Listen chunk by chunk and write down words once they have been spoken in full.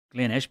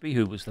Glenn Ashby,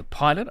 who was the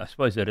pilot, I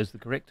suppose that is the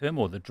correct term,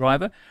 or the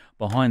driver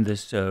behind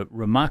this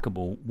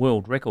remarkable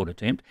world record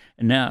attempt.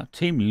 And now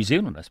Team New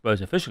Zealand, I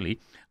suppose officially,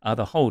 are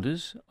the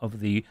holders of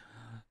the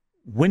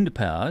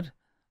wind-powered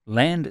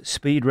land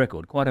speed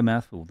record. Quite a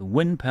mouthful. The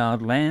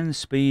wind-powered land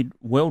speed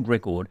world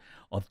record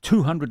of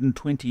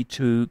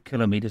 222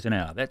 kilometres an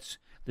hour. That's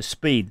the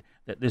speed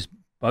that this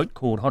boat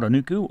called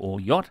Horonuku,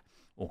 or yacht,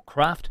 or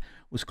craft,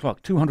 was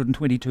clocked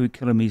 222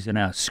 kilometres an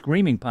hour,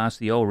 screaming past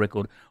the old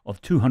record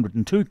of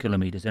 202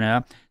 kilometres an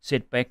hour,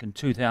 set back in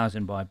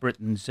 2000 by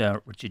Britain's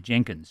Richard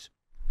Jenkins.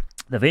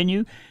 The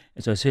venue,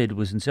 as I said,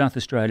 was in South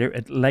Australia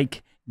at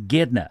Lake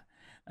Gairdner,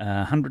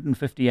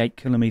 158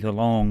 kilometre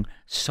long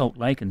salt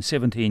lake and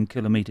 17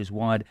 kilometres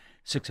wide,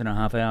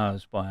 6.5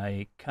 hours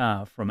by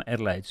car from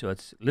Adelaide. So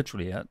it's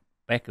literally out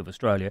back of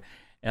Australia,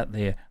 out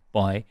there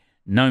by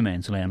no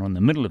man's land, or in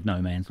the middle of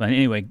no man's land.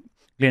 Anyway,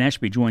 Glenn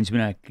Ashby joins me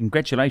now.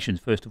 Congratulations,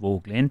 first of all,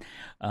 Glenn.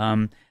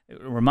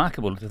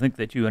 Remarkable to think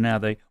that you are now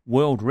the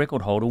world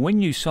record holder.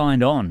 When you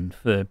signed on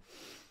for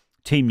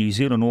Team New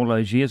Zealand all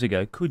those years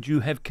ago, could you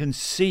have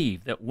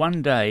conceived that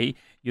one day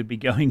you'd be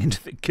going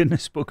into the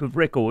Guinness Book of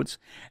Records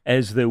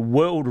as the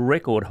world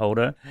record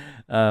holder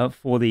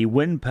for the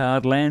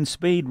wind-powered land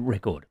speed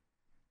record?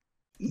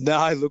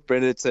 No, look,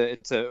 Brendan,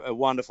 it's a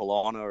wonderful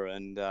honour,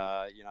 and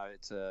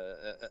it's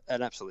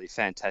an absolutely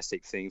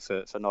fantastic thing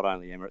for not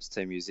only Emirates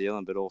Team New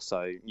Zealand but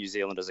also New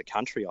Zealand as a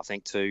country. I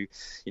think to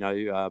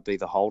be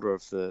the holder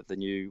of the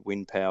new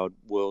wind-powered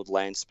world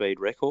land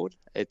speed record.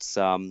 It's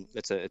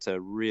a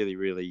really,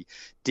 really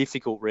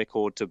difficult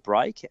record to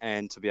break,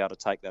 and to be able to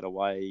take that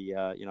away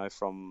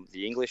from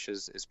the English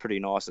is pretty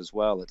nice as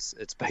well.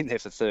 It's been there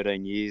for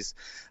 13 years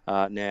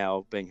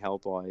now, being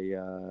held by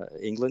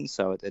England,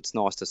 so it's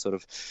nice to sort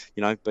of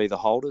be the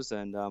holders,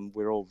 and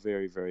we're all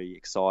very, very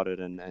excited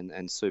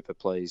and super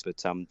pleased.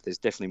 But there's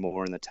definitely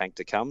more in the tank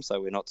to come,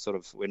 so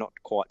we're not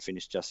quite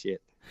finished just yet.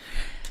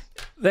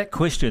 That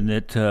question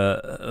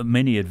that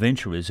many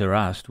adventurers are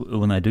asked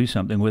when they do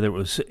something, whether it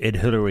was Ed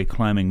Hillary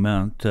climbing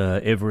Mount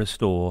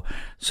Everest or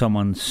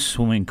someone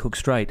swimming Cook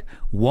Strait,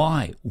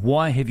 why?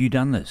 Why have you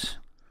done this?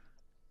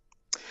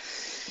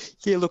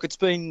 Yeah, look, it's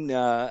been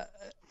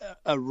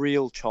a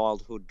real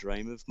childhood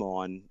dream of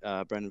mine,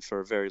 Brendan, for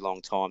a very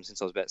long time.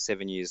 Since I was about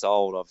 7 years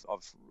old,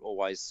 I've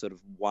always sort of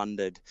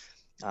wondered,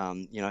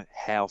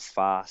 how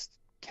fast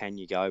can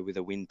you go with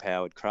a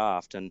wind-powered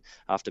craft? And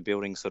after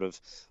building sort of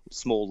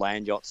small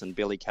land yachts and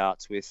billy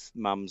carts with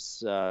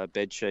mum's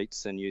bed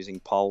sheets and using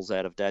poles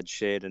out of dad's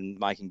shed and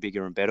making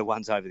bigger and better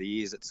ones over the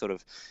years, it's sort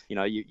of,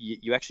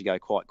 you actually go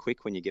quite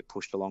quick when you get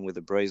pushed along with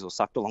the breeze, or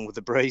sucked along with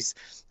the breeze,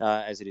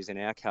 as it is in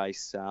our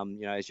case,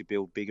 as you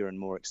build bigger and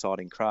more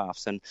exciting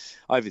crafts. And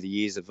over the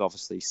years of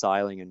obviously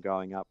sailing and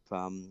growing up,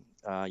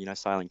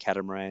 sailing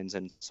catamarans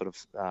and sort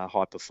of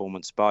high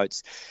performance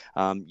boats,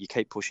 you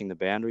keep pushing the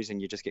boundaries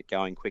and you just get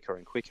going quicker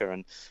and quicker.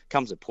 And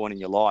comes a point in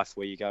your life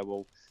where you go,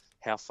 well,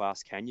 how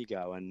fast can you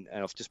go? And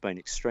I've just been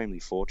extremely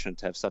fortunate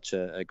to have such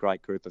a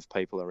great group of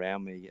people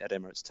around me at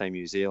Emirates Team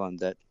New Zealand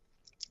that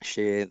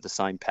share the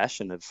same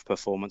passion of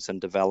performance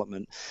and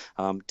development,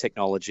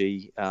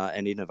 technology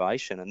and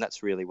innovation. And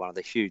that's really one of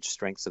the huge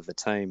strengths of the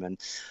team. And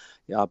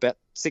about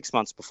 6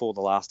 months before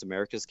the last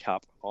America's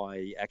Cup,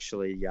 I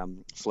actually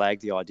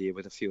flagged the idea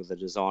with a few of the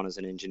designers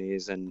and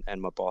engineers and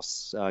my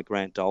boss,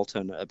 Grant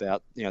Dalton,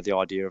 about the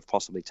idea of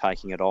possibly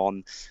taking it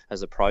on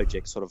as a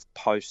project sort of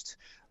post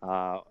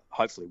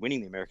hopefully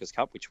winning the America's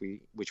Cup, which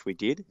we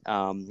did.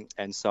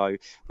 And so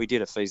we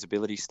did a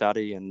feasibility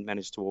study and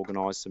managed to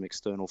organise some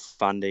external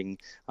funding,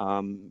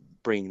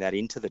 bringing that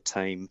into the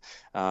team,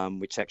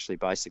 which actually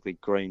basically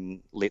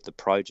green lit the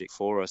project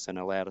for us and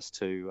allowed us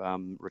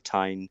to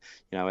retain,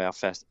 our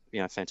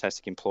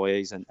fantastic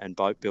employees and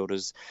boat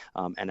builders,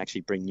 and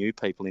actually bring new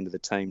people into the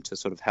team to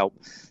sort of help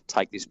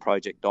take this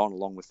project on,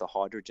 along with the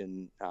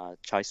hydrogen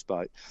chase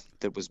boat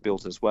that was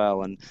built as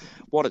well. And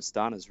what it's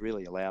done is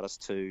really allowed us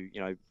to,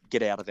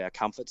 get out of our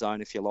comfort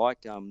zone, if you like,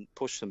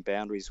 push some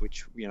boundaries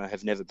which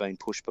have never been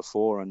pushed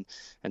before, and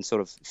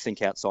sort of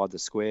think outside the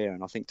square.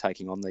 And I think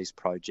taking on these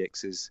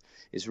projects is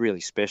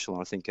really special,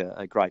 and I think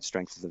a great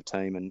strength of the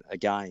team, and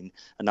again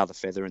another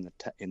feather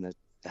in the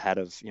hat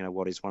of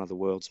what is one of the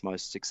world's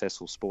most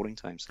successful sporting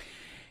teams.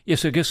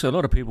 Yes, I guess a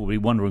lot of people will be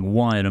wondering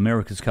why an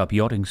America's Cup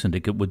yachting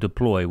syndicate would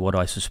deploy what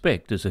I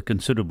suspect is a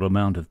considerable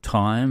amount of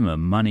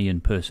time, money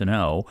and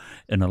personnel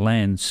in a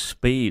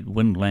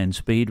wind land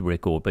speed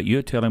record. But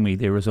you're telling me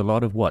there is a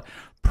lot of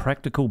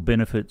practical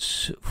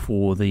benefits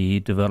for the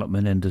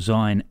development and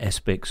design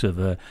aspects of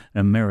an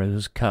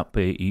America's Cup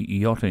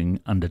yachting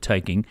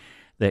undertaking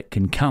that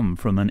can come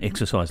from an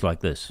exercise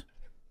like this.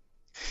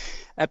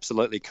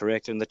 Absolutely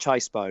correct. And the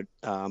chase boat,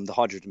 the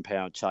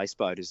hydrogen-powered chase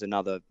boat, is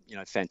another,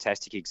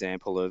 fantastic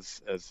example of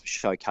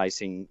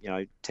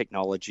showcasing,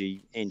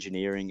 technology,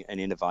 engineering, and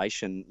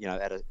innovation,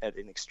 at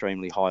an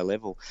extremely high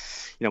level.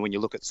 When you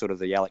look at sort of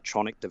the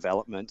electronic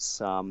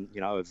developments,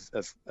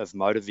 of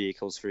motor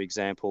vehicles, for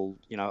example,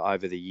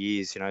 over the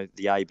years,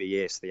 the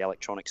ABS, the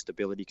electronic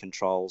stability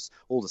controls,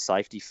 all the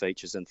safety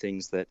features and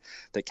things that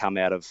come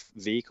out of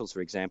vehicles, for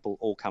example,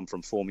 all come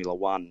from Formula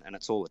One, and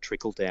it's all a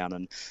trickle down.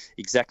 And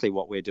exactly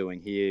what we're doing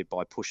here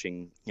by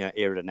pushing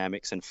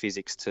aerodynamics and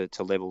physics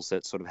to levels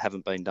that sort of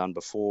haven't been done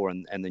before,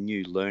 and the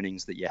new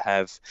learnings that you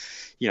have,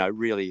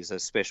 really is a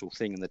special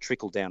thing. And the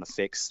trickle down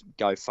effects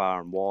go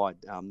far and wide,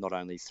 not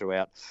only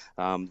throughout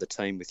the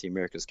team with the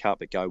America's Cup,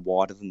 but go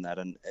wider than that.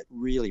 And it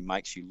really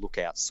makes you look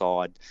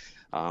outside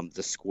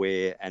the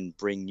square and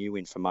bring new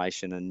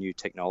information and new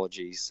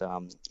technologies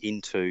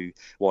into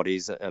what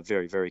is a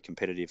very, very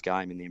competitive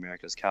game in the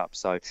America's Cup.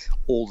 So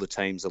all the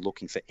teams are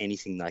looking for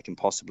anything they can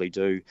possibly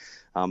do,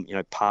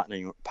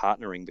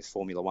 partnering with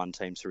Formula One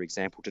teams, for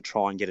example, to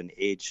try and get an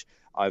edge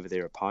over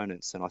their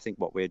opponents. And I think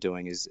what we're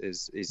doing is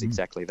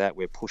exactly that.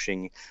 We're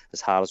pushing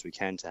as hard as we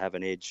can to have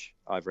an edge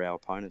over our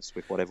opponents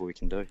with whatever we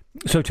can do.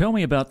 So tell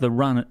me about the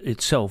run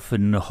itself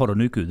in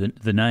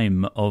Horonuku, the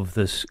name of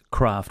this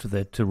craft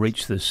that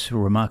reached this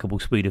remarkable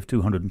speed of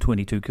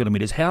 222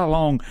 kilometres. How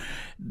long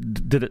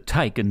did it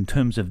take in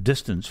terms of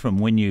distance from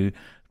when you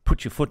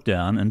put your foot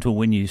down until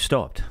when you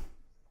stopped?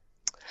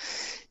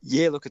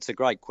 Yeah, look, it's a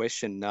great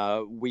question.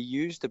 We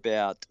used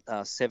about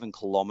 7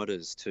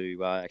 kilometres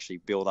to actually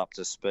build up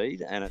to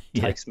speed, and it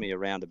takes me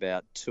around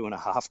about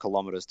 2.5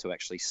 kilometres to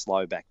actually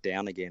slow back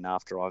down again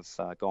after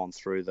I've gone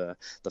through the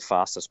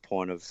fastest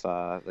point of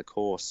the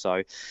course.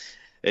 So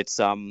it's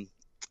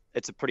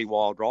a pretty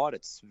wild ride.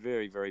 It's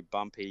very, very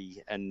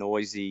bumpy and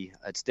noisy.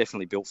 It's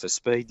definitely built for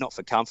speed, not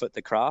for comfort,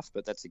 the craft,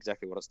 but that's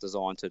exactly what it's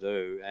designed to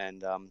do.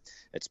 And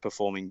it's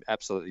performing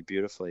absolutely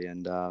beautifully.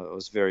 And it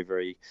was very,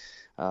 very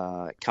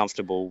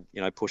comfortable,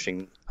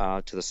 pushing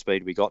to the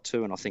speed we got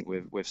to. And I think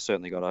we've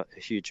certainly got a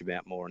huge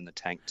amount more in the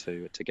tank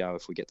to go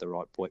if we get the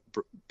right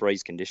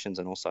breeze conditions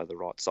and also the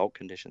right salt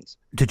conditions.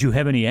 Did you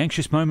have any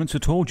anxious moments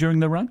at all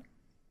during the run?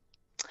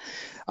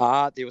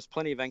 There was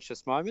plenty of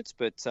anxious moments,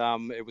 but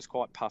it was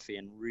quite puffy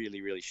and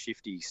really, really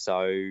shifty.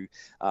 So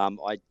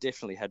I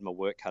definitely had my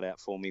work cut out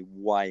for me,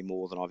 way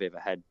more than I've ever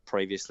had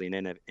previously in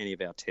any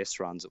of our test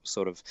runs. It was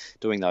sort of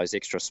doing those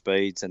extra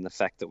speeds, and the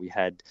fact that we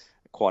had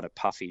quite a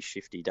puffy,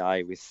 shifty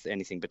day with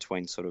anything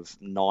between sort of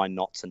 9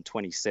 knots and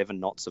 27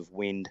 knots of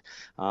wind.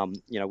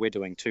 We're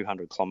doing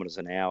 200 kilometres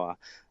an hour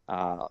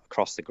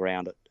across the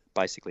ground at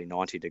basically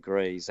 90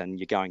 degrees, and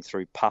you're going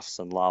through puffs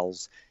and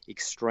lulls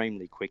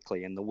extremely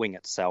quickly, and the wing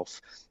itself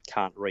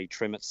can't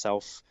retrim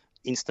itself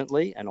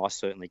instantly, and I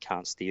certainly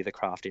can't steer the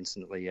craft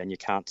instantly, and you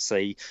can't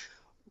see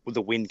with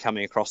the wind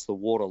coming across the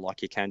water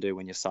like you can do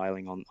when you're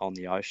sailing on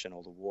the ocean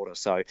or the water.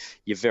 So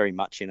you're very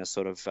much in a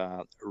sort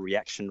of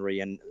reactionary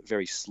and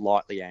very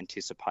slightly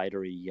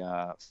anticipatory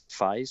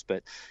phase,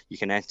 but you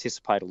can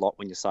anticipate a lot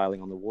when you're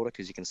sailing on the water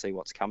because you can see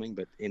what's coming.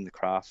 But in the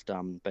craft,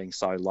 being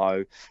so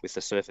low with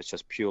the surface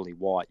just purely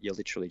white, you're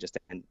literally just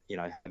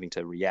having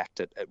to react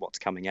at what's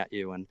coming at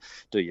you and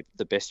do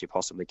the best you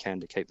possibly can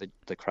to keep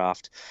the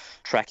craft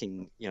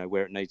tracking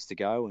where it needs to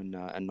go and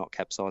not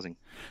capsizing.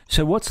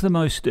 So what's the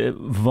most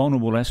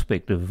vulnerable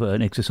aspect of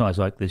an exercise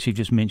like this? You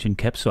just mentioned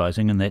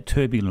capsizing and that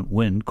turbulent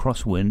wind,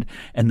 crosswind,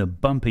 and the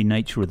bumpy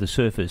nature of the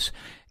surface.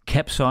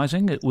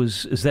 Capsizing,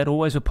 is that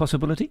always a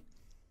possibility?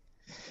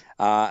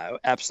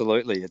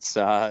 Absolutely. It's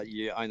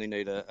you only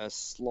need a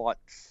slight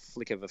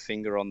flick of a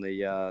finger on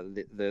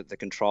the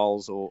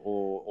controls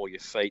or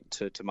your feet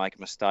to make a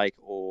mistake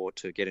or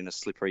to get in a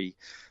slippery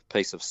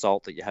piece of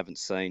salt that you haven't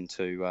seen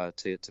to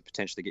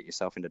potentially get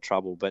yourself into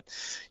trouble. But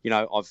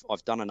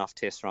I've done enough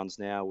test runs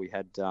now. We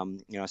had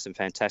some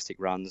fantastic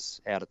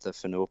runs out at the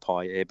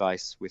Whenuapai Air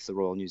Base with the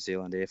Royal New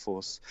Zealand Air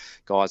Force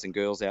guys and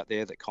girls out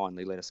there that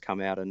kindly let us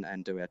come out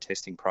and do our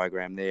testing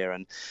program there.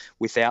 And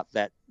without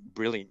that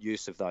brilliant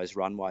use of those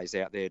runways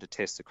out there to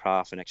test the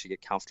craft and actually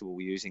get comfortable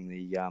using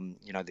the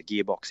the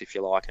gearbox, if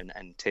you like,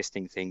 and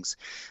testing things,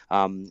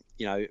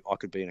 I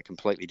could be in a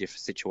completely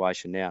different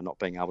situation now, not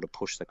being able to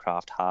push the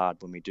craft hard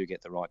when we do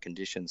get the right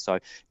conditions. So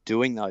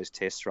doing those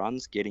test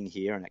runs, getting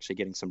here and actually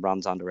getting some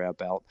runs under our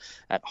belt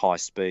at high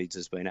speeds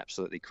has been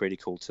absolutely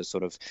critical to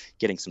sort of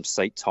getting some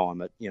seat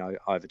time at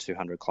over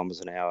 200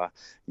 kilometres an hour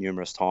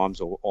numerous times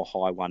or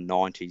high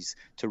 190s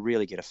to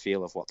really get a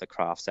feel of what the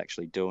craft's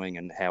actually doing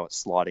and how it's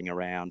sliding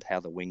around, how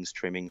the wing's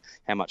trimming,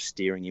 how much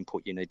steering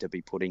input you need to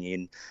be putting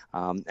in,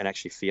 and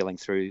actually feeling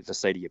through the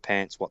seat of your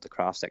pants what the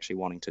craft's actually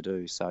wanting to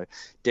do. So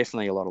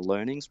definitely a lot of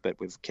learnings, but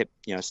we've kept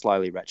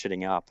slowly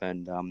ratcheting up,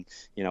 and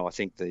I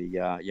think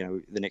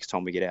the next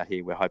time we get out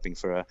here we're hoping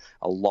for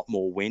a lot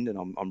more wind, and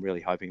I'm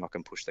really hoping I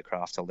can push the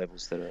craft to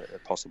levels that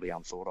are possibly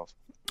unthought of.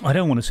 I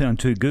don't want to sound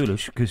too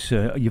ghoulish because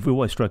you've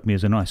always struck me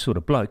as a nice sort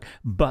of bloke,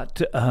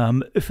 but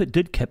if it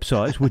did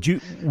capsize, would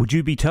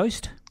you be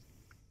toast?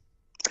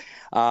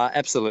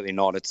 Absolutely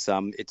not. It's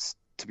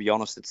to be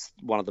honest, it's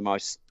one of the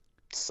most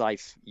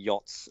safe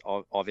yachts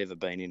I've ever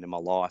been in my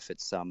life.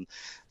 It's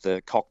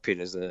the cockpit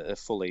is a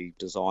fully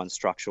designed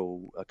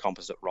structural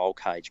composite roll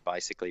cage,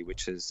 basically,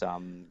 which is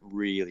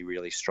really,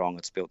 really strong.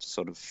 It's built to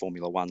sort of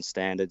Formula One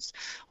standards.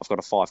 I've got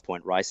a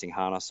 5-point racing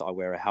harness. I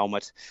wear a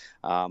helmet.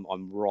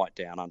 I'm right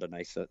down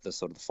underneath the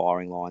sort of the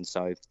firing line.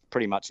 So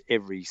pretty much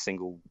every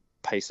single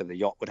piece of the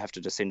yacht would have to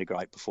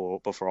disintegrate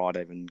before I'd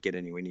even get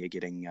anywhere near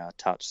getting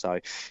touched. So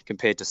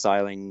compared to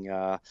sailing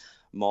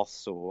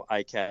moths or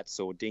ACATs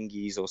or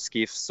dinghies or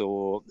skiffs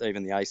or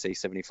even the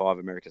AC-75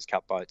 America's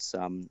Cup boats,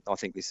 I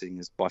think this thing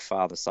is by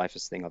far the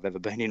safest thing I've ever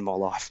been in my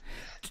life.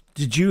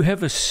 Did you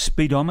have a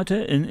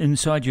speedometer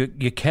inside your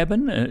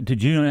cabin?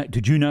 Did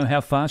you know how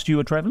fast you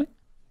were travelling?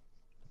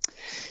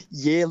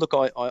 Yeah, look,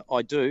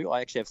 I do.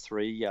 I actually have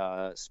 3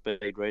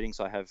 speed readings.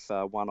 I have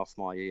one off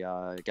my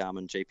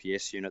Garmin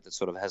GPS unit that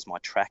sort of has my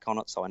track on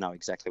it, so I know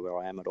exactly where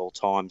I am at all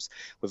times.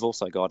 We've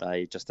also got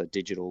just a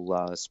digital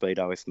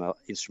speedo if my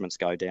instruments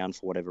go down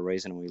for whatever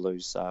reason and we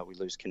lose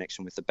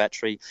connection with the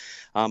battery.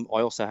 I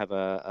also have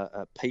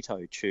a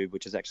pitot tube,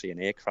 which is actually an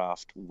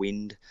aircraft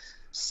wind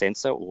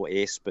sensor or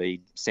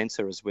airspeed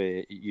sensor as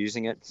we're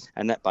using it,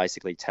 and that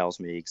basically tells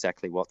me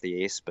exactly what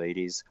the airspeed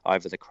is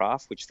over the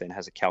craft, which then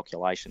has a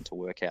calculation to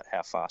work out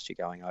how fast you're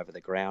going over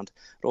the ground.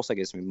 It also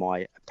gives me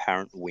my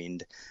apparent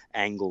wind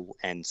angle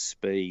and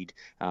speed,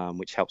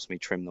 which helps me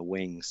trim the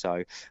wing.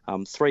 So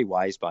 3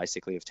 ways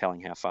basically of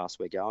telling how fast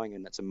we're going,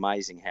 and it's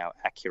amazing how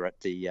accurate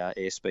the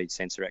airspeed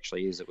sensor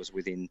actually is. It was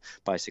within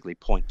basically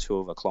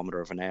 0.2 of a kilometre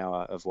of an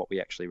hour of what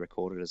we actually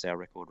recorded as our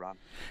record run.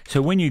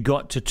 So when you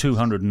got to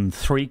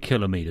 203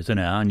 kilometres an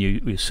hour, and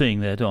you're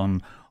seeing that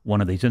on one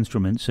of these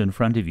instruments in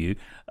front of you,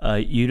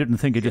 you didn't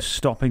think of just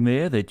stopping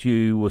there, that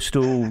you were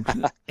still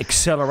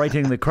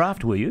accelerating the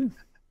craft, were you?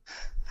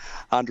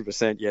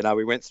 100%. Yeah, no,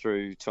 we went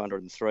through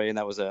 203, and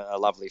that was a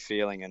lovely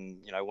feeling. And,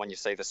 when you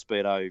see the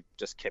speedo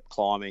just kept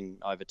climbing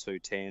over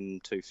 210,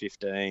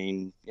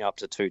 215, up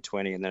to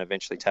 220, and then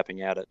eventually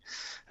tapping out at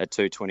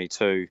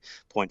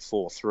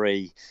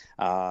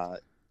 222.43,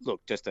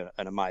 look, just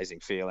an amazing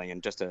feeling,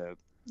 and just a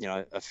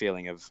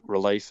feeling of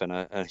relief and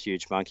a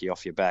huge monkey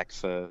off your back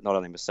for not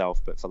only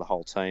myself but for the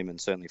whole team, and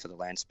certainly for the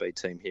land speed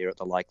team here at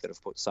the lake that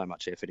have put so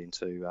much effort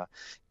into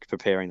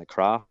preparing the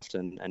craft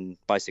and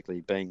basically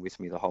being with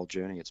me the whole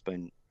journey. It's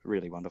been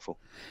really wonderful.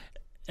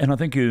 And I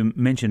think you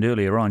mentioned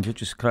earlier on, just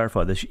to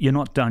clarify this, you're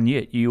not done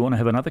yet. You want to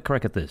have another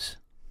crack at this?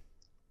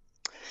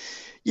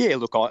 Yeah,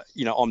 look,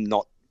 I'm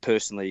not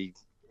personally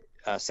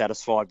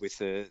satisfied with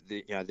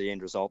the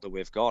end result that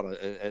we've got,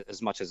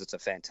 as much as it's a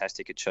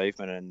fantastic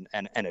achievement,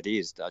 and it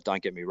is.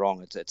 Don't get me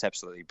wrong, it's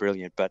absolutely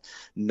brilliant. But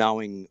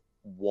knowing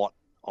what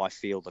I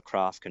feel the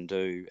craft can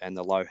do and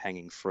the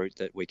low-hanging fruit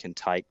that we can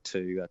take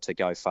to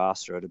go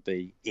faster, it'd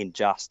be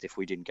unjust if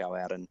we didn't go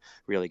out and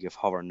really give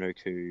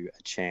Horonuku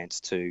a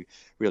chance to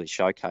really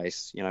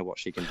showcase what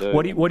she can do.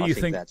 What do you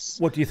think?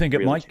 What do you think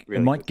really,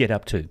 it might get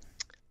up to?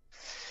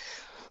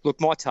 Look,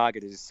 my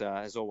target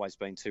has always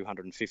been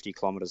 250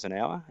 kilometres an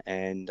hour,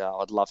 and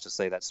I'd love to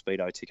see that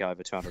speedo tick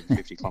over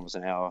 250 kilometres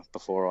an hour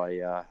before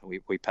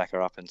we pack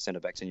her up and send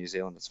her back to New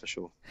Zealand, that's for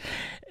sure.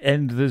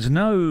 And there's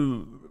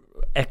no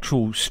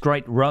actual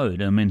straight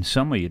road. I mean,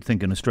 somewhere you'd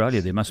think in Australia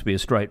there must be a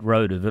straight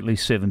road of at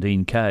least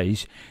 17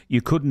 k's.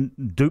 You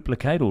couldn't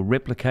duplicate or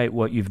replicate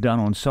what you've done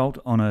on Salt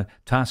on a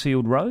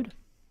tar-sealed road?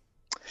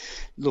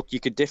 Look, you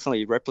could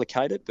definitely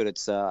replicate it, but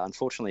it's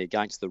unfortunately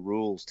against the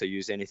rules to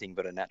use anything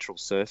but a natural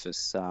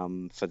surface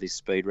for this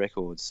speed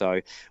record.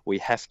 So we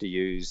have to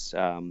use,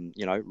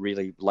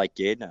 really Lake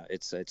Gairdner.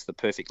 It's the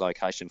perfect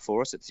location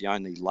for us. It's the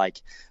only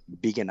lake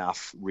big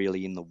enough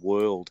really in the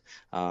world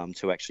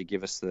to actually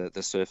give us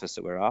the surface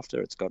that we're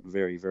after. It's got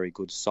very, very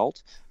good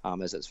salt,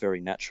 as it's very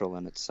natural,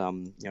 and it's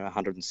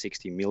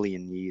 160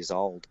 million years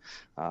old,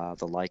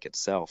 the lake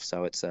itself.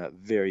 So it's a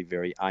very,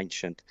 very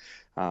ancient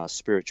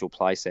spiritual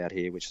place out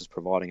here, which is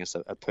providing us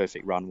a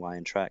perfect runway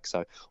and track.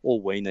 So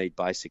all we need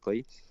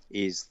basically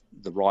is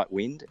the right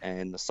wind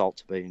and the salt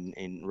to be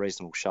in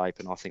reasonable shape,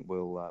 and I think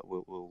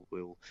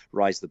we'll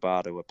raise the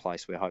bar to a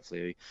place where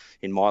hopefully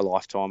in my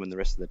lifetime and the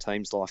rest of the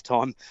team's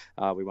lifetime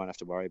we won't have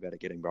to worry about it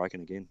getting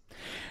broken again.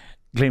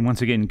 Glenn,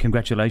 once again,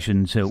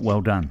 congratulations.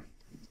 Well done.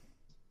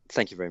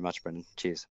 Thank you very much, Brendan. Cheers.